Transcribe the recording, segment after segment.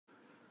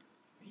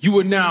You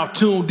are now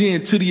tuned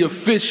in to the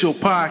official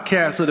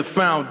podcast of the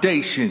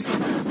Foundation.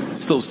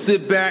 So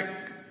sit back,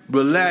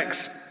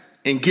 relax,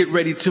 and get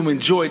ready to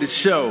enjoy the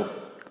show.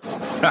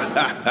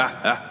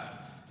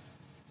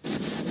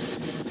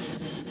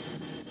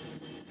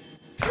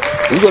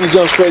 We're going to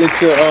jump straight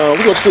into,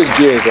 we're going to switch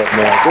gears up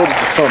now. Go to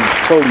something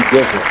totally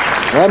different.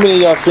 How many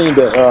of y'all seen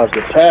the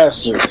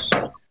pastor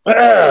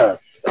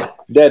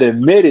that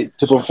admitted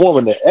to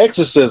performing the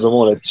exorcism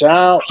on a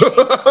child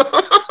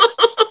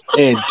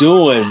and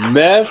doing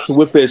meth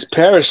with his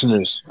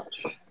parishioners?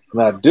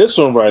 Now, this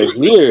one right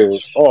here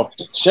is off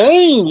the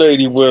chain,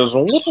 Lady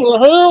Wisdom. What the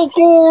hell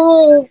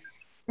going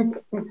on?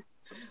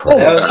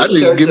 I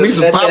need to give me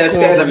some popcorn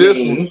for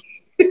this one.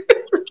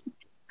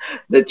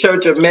 The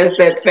Church of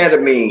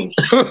Methamphetamine.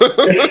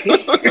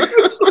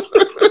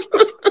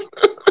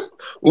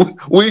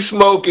 We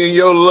smoking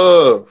your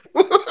love.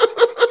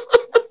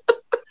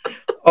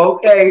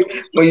 Okay,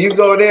 when you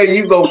go there,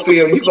 you gonna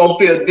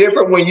feel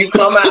different when you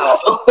come out.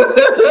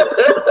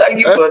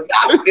 You will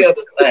not feel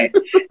the same.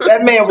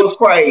 That man was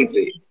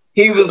crazy.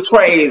 He was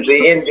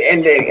crazy, and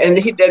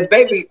the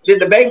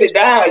baby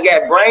died,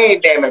 got brain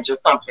damage or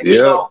something. Yeah. You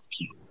know?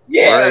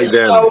 Yeah. Brain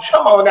damage. So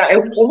come on now.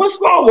 And what's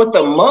wrong with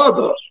the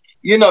mother?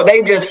 You know,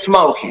 they just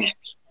smoking.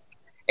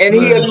 And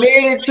he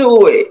admitted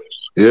to it.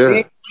 Yeah.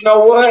 You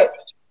know what?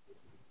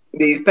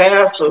 These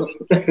pastors,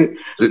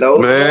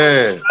 those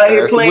man,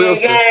 playing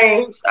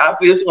games, I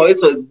feel so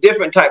it's a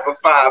different type of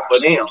fire for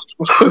them.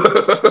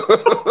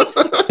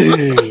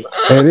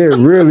 And it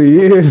really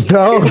is,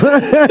 dog.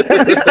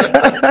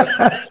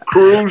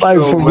 Like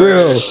for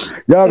real.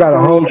 Y'all got a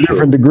whole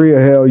different degree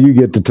of hell you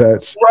get to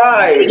touch.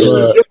 Right. It's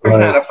a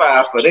different kind of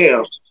fire for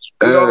them.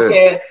 You know what I'm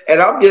saying?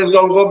 And I'm just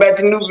gonna go back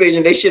to New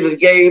Vision. They should have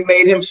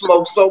made him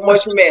smoke so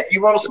much meth.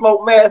 You want to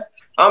smoke meth?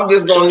 I'm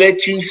just gonna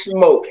let you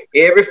smoke.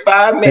 Every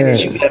 5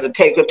 minutes you gotta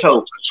take a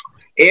toke.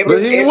 Then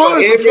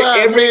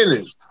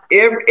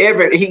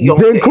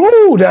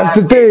cool. That's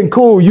the thing.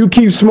 Cool. You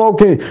keep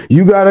smoking.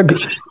 You gotta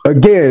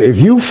again. If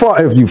you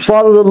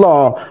follow the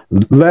law,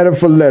 letter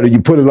for letter,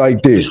 you put it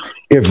like this.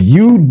 If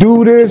you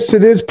do this to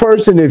this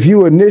person, if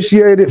you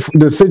initiated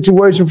the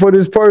situation for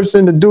this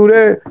person to do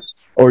that,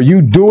 or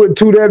you do it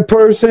to that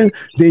person,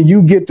 then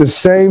you get the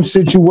same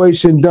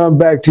situation done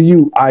back to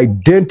you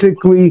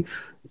identically.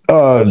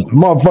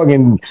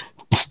 Motherfucking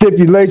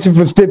stipulation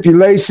for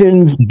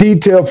stipulation,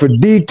 detail for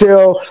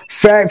detail,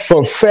 fact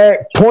for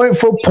fact, point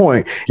for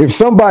point. If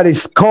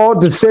somebody's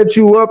called to set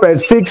you up at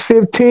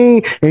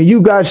 6:15 and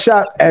you got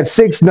shot at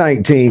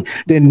 6:19,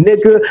 then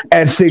nigga,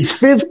 at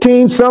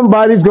 6:15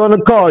 somebody's gonna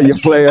call you,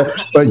 player.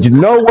 But you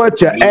know what?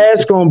 Your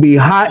ass gonna be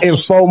hot in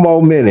 4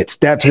 more minutes.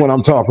 That's what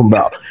I'm talking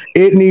about.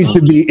 It needs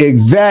to be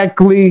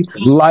exactly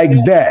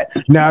like that.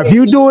 Now, if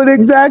you do it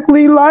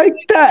exactly like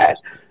that,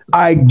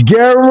 I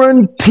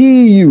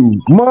guarantee you,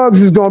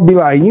 Muggs is going to be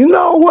like, you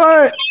know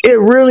what? It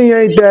really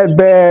ain't that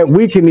bad.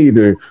 We can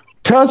either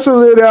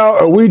tussle it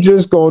out or we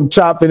just going to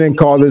chop it and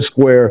call it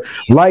square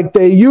like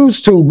they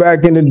used to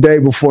back in the day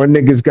before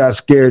niggas got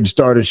scared and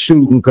started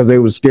shooting because they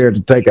were scared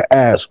to take an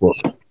ass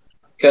whooping.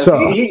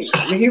 Because he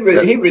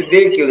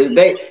ridiculous.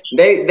 They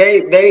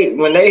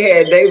when they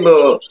had their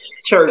little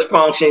church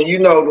function, you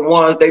know, the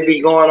ones they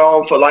be going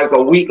on for like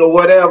a week or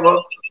whatever,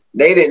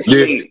 they didn't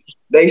sleep.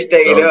 They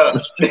stayed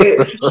up. They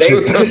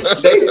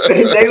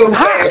were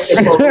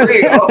fasting for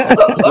real.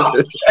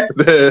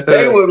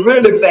 They were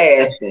really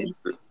fasting.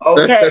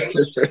 Okay.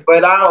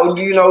 But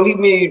he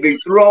needed to be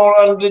thrown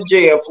under the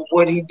jail for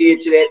what he did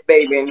to that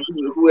baby and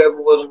whoever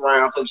was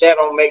around, because that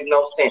don't make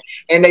no sense.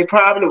 And they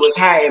probably was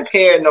high and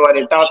paranoid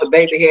and thought the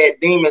baby had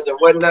demons and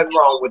wasn't nothing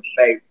wrong with the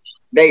baby.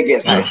 They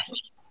just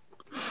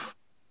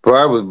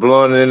probably was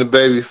blowing it in the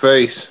baby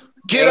face.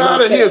 Get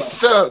out of here,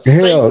 son.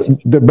 Hell,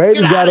 the baby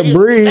got to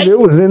breathe. Satan. It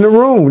was in the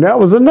room. That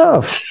was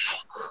enough.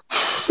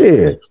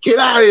 Shit. Get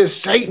out of here,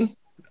 Satan.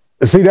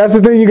 See, that's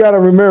the thing you got to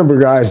remember,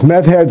 guys.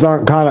 Meth heads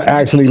aren't kind of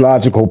actually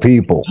logical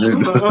people.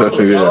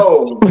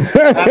 No.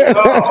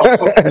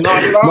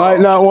 Might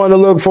not want to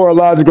look for a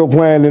logical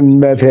plan in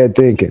meth head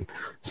thinking.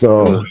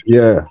 So,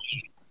 yeah.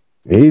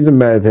 He's a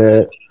meth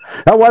head.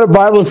 That's why the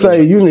Bible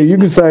say, you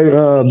can say,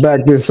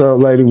 back this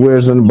Lady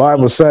Wisdom, the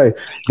Bible say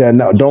that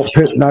don't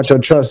put not your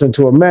trust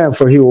into a man,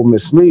 for he will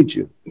mislead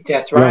you.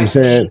 That's right. You know what I'm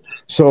saying?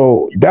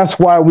 So that's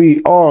why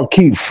we all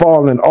keep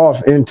falling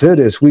off into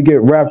this. We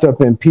get wrapped up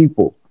in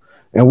people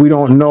and we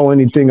don't know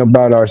anything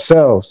about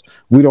ourselves.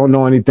 We don't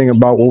know anything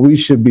about what we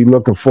should be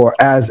looking for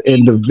as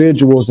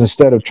individuals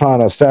instead of trying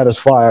to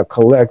satisfy a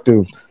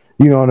collective,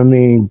 you know what I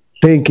mean,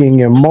 thinking,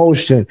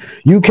 emotion.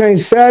 You can't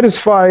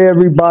satisfy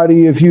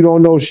everybody if you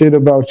don't know shit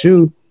about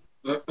you.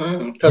 You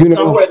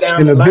know,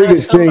 and the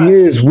biggest thing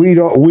is we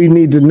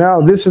need to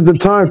now. This is the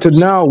time to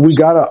now. We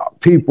gotta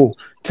people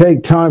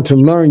take time to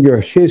learn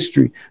your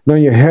history,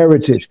 learn your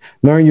heritage,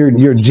 learn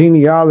your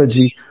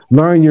genealogy,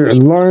 learn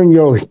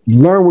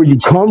where you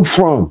come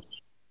from,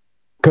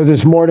 because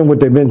it's more than what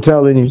they've been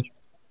telling you.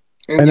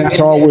 And that's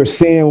all we're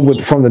seeing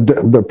from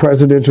the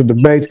presidential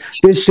debates.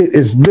 This shit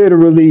is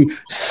literally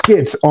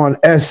skits on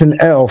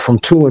SNL from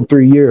 2 and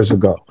 3 years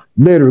ago.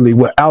 literally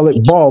with Alec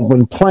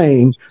Baldwin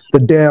playing the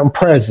damn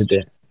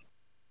president.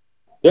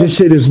 Yep. This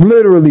shit is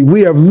literally,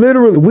 we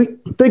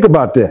think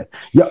about that.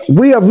 Yeah,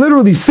 we have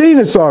literally seen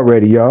this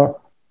already,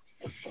 y'all.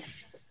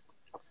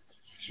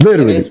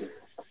 Literally.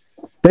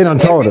 They done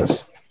told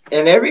us.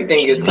 And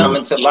everything is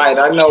coming to light.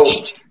 I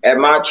know at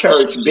my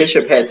church,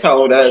 Bishop had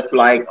told us,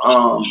 like,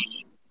 I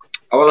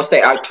want to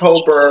say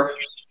October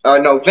or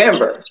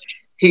November.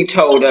 He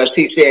told us,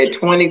 he said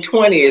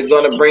 2020 is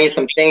going to bring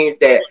some things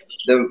that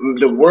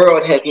the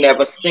world has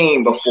never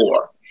seen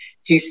before.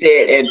 He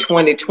said, and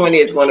 2020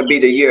 is going to be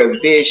the year of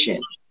vision.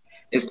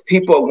 Is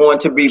people are going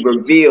to be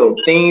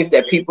revealed. Things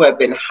that people have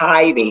been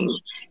hiding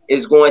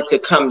is going to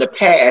come to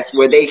pass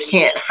where they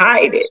can't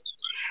hide it.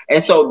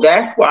 And so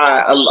that's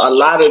why a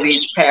lot of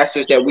these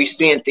pastors that we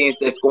see and things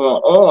that's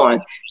going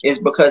on is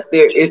because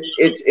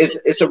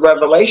it's a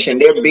revelation.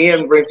 They're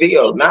being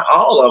revealed. Not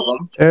all of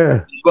them,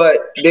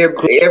 but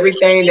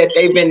everything that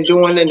they've been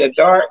doing in the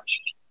dark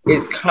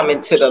is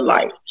coming to the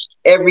light.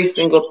 Every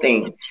single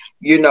thing,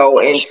 you know.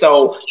 And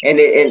so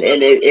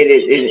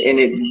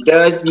it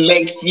does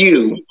make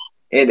you,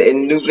 and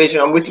New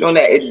Vision, I'm with you on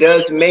that. It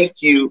does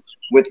make you,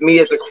 with me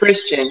as a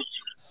Christian.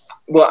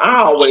 Well, I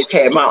always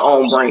had my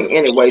own brain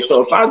anyway.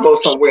 So if I go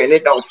somewhere and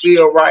it don't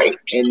feel right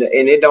and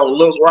it don't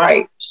look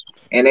right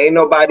and ain't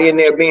nobody in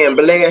there being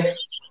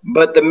blessed,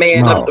 but the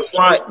man up the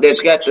front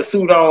that's got the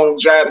suit on,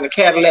 driving the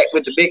Cadillac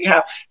with the big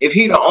house, if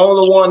he the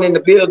only one in the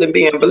building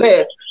being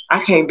blessed,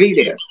 I can't be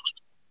there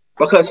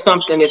because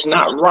something is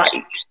not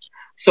right.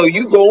 So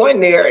you go in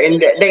there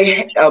and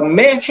a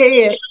meth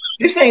head,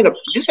 this ain't a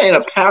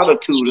powder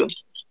tutor.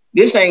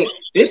 This ain't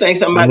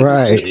somebody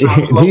right.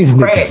 These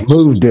niggas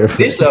move different.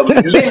 This a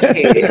meth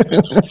head,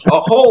 a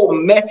whole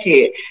meth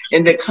head.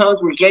 In the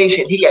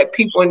congregation, he got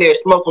people in there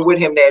smoking with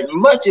him that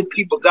much of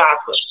people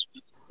gossip.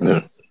 Yeah.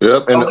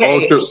 Yep, and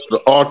okay.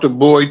 the altar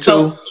boy too.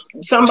 So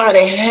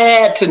somebody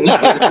had to know.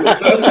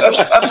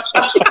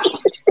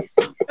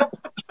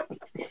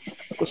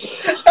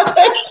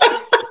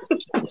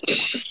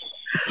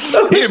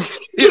 Here,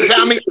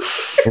 Tommy.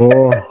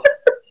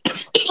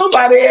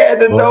 Somebody had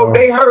to know.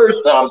 They heard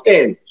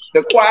something.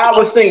 The choir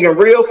was singing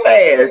real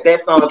fast.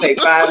 That's gonna take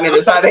 5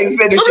 minutes. How they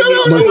finish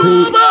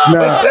it?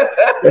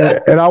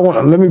 And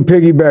let me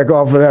piggyback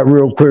off of that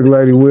real quick,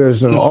 Lady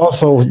Wisdom.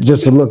 Also,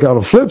 just to look at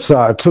the flip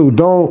side too.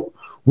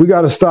 We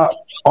got to stop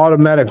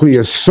automatically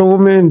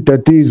assuming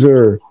that these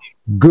are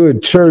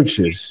good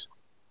churches.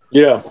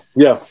 Yeah.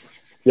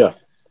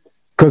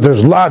 Because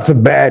there's lots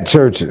of bad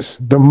churches,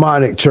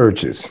 demonic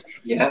churches.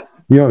 Yeah.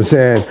 You know what I'm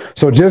saying?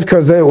 So just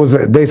because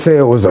they say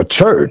it was a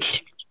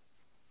church,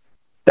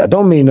 that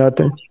don't mean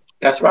nothing.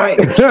 That's right.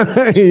 You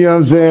know what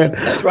I'm saying?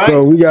 That's right.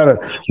 So we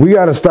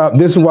gotta stop.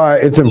 This is why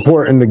it's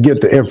important to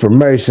get the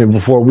information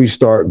before we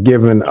start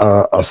giving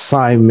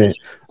assignment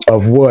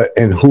of what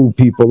and who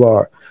people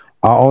are.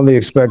 I only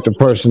expect a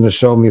person to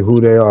show me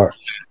who they are.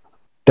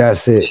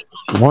 That's it.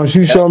 Once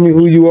you show me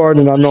who you are,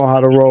 then I know how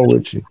to roll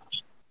with you.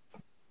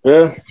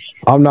 Yeah.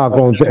 I'm not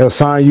going to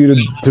assign you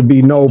to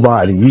be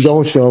nobody. You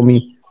don't show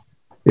me.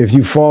 If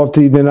you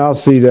faulty, then I'll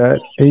see that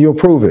and you'll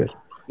prove it.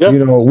 Yep.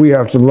 You know, we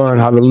have to learn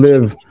how to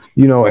live,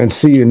 you know, and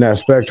see in that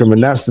spectrum.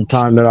 And that's the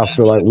time that I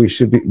feel like we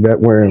should be,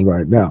 that we're in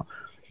right now.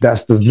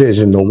 That's the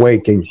vision, the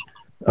waking.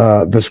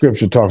 The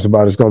scripture talks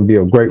about it's going to be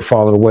a great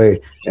falling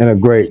away and a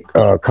great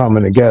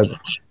coming together.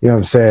 You know what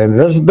I'm saying?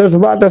 There's a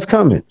lot that's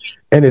coming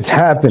and it's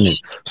happening.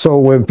 So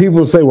when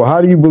people say, well, how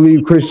do you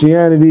believe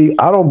Christianity?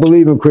 I don't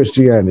believe in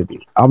Christianity.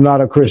 I'm not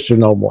a Christian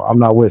no more. I'm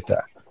not with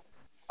that.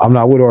 I'm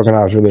not with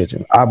organized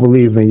religion. I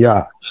believe in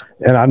Yah.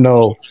 And I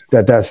know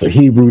that that's a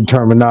Hebrew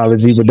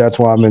terminology, but that's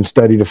why I'm in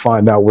study to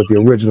find out what the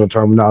original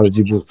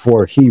terminology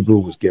before Hebrew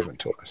was given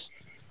to us.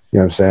 You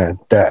know what I'm saying?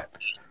 That.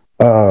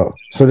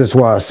 So that's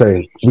why I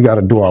say we got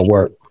to do our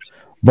work.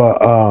 But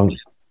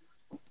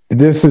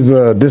this is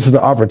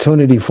the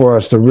opportunity for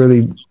us to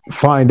really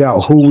find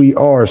out who we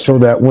are so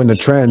that when the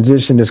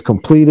transition is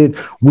completed,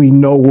 we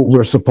know what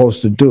we're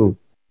supposed to do.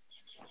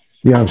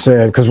 You know what I'm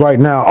saying? Because right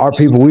now, our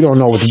people, we don't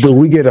know what to do.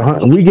 We get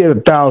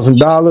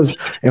 $1,000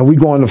 and we're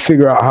going to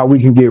figure out how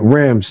we can get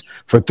rims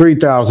for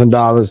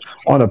 $3,000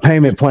 on a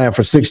payment plan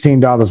for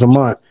 $16 a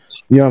month.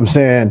 You know what I'm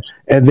saying?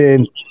 And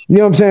then, you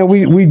know what I'm saying?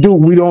 We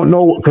don't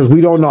know because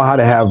we don't know how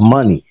to have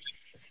money.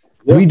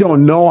 Yep. We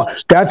don't know.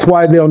 That's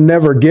why they'll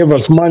never give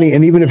us money.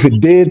 And even if it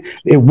did,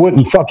 it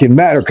wouldn't fucking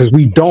matter because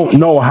we don't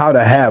know how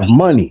to have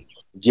money.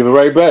 Give it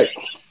right back.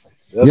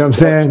 You know what I'm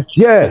saying?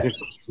 Yeah.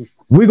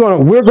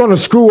 We're gonna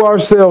screw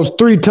ourselves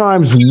 3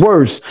 times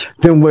worse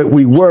than what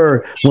we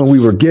were when we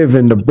were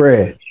given the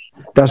bread.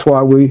 That's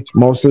why we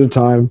most of the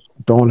time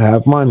don't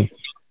have money.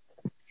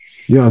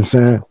 You know what I'm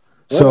saying?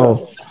 Yeah.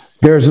 So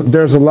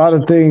there's a lot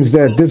of things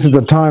that this is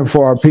the time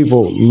for our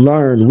people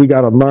learn. We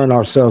got to learn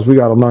ourselves. We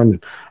got to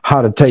learn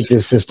how to take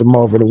this system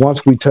over. And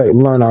once we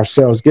learn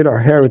ourselves, get our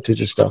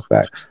heritage and stuff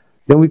back,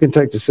 then we can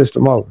take the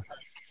system over.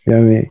 You know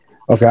what I mean?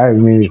 Okay,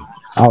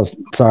 I was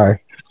sorry.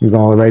 We're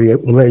going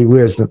with Lady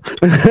Wisdom.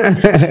 My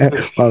bad.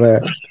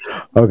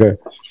 Okay.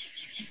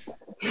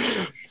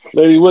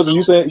 Lady Wisdom,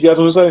 you got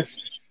something to say?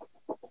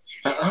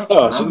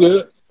 Oh, she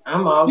good.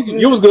 I'm all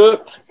good. You was good.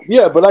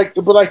 Yeah, but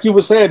like you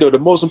were saying though, the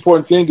most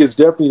important thing is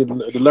definitely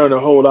to learn a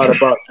whole lot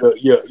about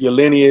your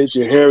lineage,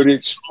 your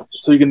heritage,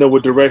 so you can know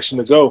what direction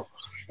to go.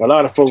 A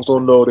lot of folks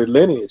don't know their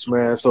lineage,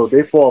 man, so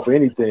they fall for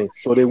anything.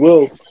 So they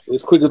will,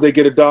 as quick as they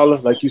get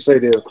 $1, like you say,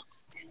 they'll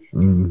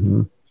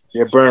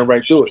burn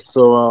right through it.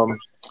 So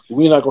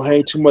we're not gonna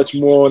hang too much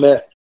more on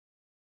that.